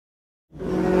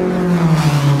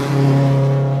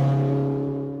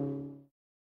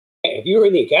if you were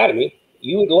in the academy,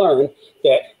 you would learn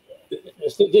that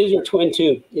these are twin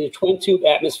tube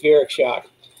atmospheric shock.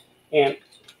 And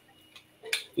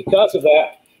because of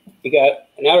that, you got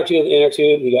an outer tube, inner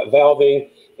tube, you got valving,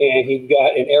 and you've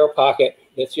got an air pocket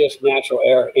that's just natural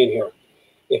air in here.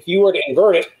 If you were to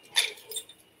invert it,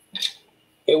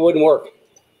 it wouldn't work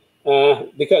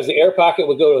because the air pocket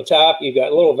would go to the top. You've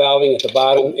got a little valving at the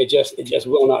bottom. It just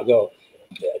will not go.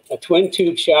 A twin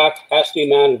tube shock has to be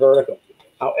mounted vertical.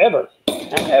 However,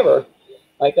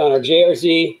 like on our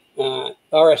JRZ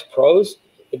RS Pros,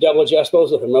 the double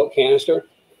adjustables with remote canister,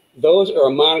 those are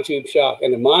a monotube shock,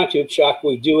 and the monotube shock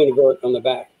we do invert on the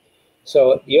back.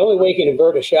 So the only way you can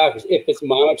invert a shock is if it's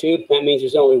monotube. That means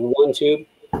there's only one tube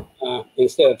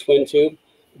instead of twin tube.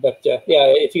 But yeah,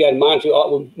 if you got a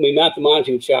monotube, we mount the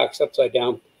monotube shocks upside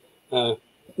down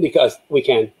because we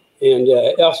can. And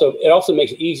it also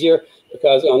makes it easier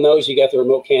because on those you got the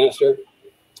remote canister,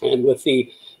 and with the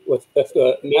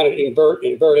mounted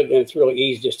inverted, and it's really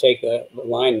easy. Just take the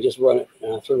line and just run it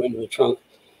through into the trunk.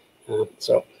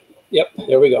 So, yep,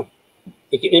 there we go.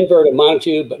 You can invert a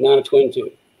monotube, but not a twin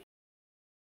tube.